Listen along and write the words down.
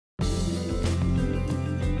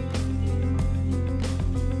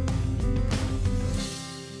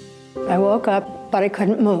I woke up, but I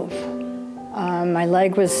couldn't move. My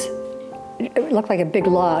leg was, it looked like a big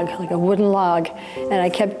log, like a wooden log, and I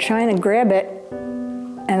kept trying to grab it,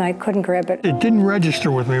 and I couldn't grab it. It didn't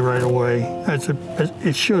register with me right away, as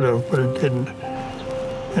it should have, but it didn't.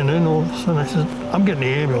 And then all of a sudden I said, I'm getting the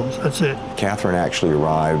ambulance, that's it. Catherine actually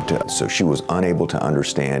arrived, so she was unable to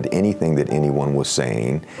understand anything that anyone was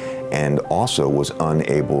saying, and also was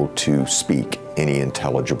unable to speak any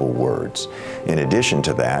intelligible words. In addition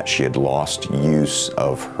to that, she had lost use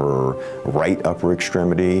of her right upper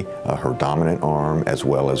extremity, her dominant arm, as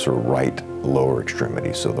well as her right lower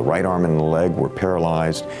extremity. So the right arm and the leg were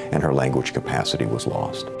paralyzed, and her language capacity was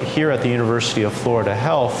lost. Here at the University of Florida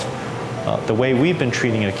Health, the way we've been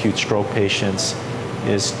treating acute stroke patients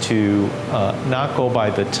is to not go by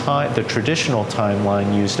the traditional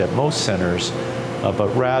timeline used at most centers, but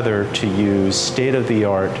rather to use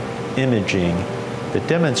state-of-the-art imaging that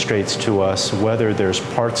demonstrates to us whether there's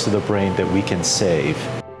parts of the brain that we can save.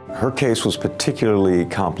 Her case was particularly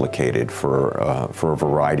complicated for a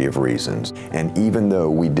variety of reasons. And even though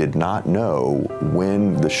we did not know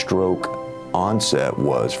when the stroke onset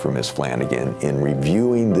was for Ms. Flanagan, in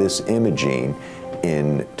reviewing this imaging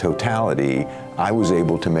in totality, I was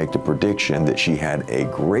able to make the prediction that she had a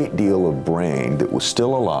great deal of brain that was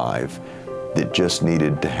still alive, that just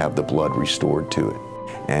needed to have the blood restored to it.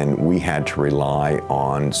 And we had to rely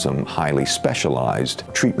on some highly specialized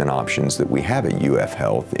treatment options that we have at UF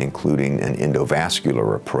Health, including an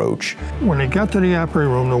endovascular approach. When I got to the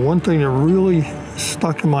operating room, the one thing that really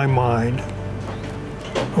stuck in my mind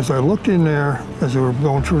was I looked in there as we were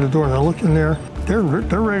going through the door, and I looked in there, they're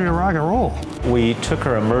ready to rock and roll. We took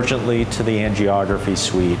her emergently to the angiography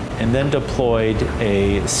suite and then deployed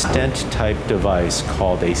a stent-type device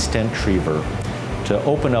called a stent retriever to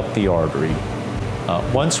open up the artery.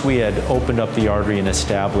 Once we had opened up the artery and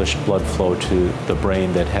established blood flow to the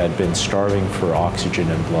brain that had been starving for oxygen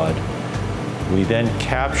and blood, we then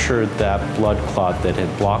captured that blood clot that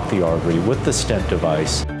had blocked the artery with the stent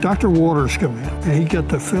device. Dr. Waters came in, and he got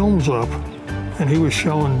the films up, and he was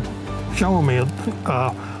showing me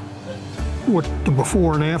what the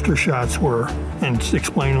before and after shots were, and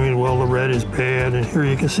explaining to me, well, the red is bad, and here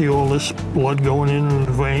you can see all this blood going in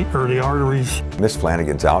the vein or the arteries. Miss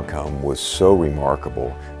Flanagan's outcome was so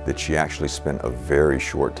remarkable that she actually spent a very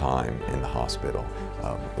short time in the hospital.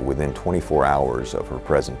 Within 24 hours of her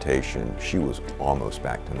presentation, she was almost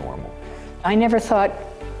back to normal. I never thought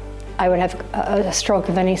I would have a stroke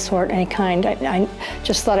of any sort, any kind. I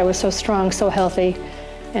just thought I was so strong, so healthy,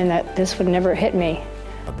 and that this would never hit me.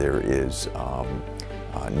 There is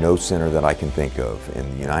no center that I can think of in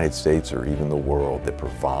the United States or even the world that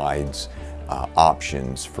provides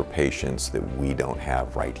options for patients that we don't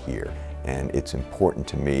have right here. And it's important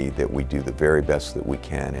to me that we do the very best that we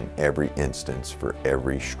can in every instance for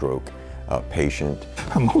every stroke patient.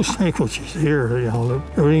 I'm most thankful she's here. You know,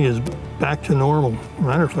 everything is back to normal.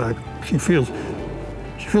 Matter of fact, she feels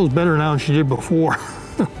better now than she did before.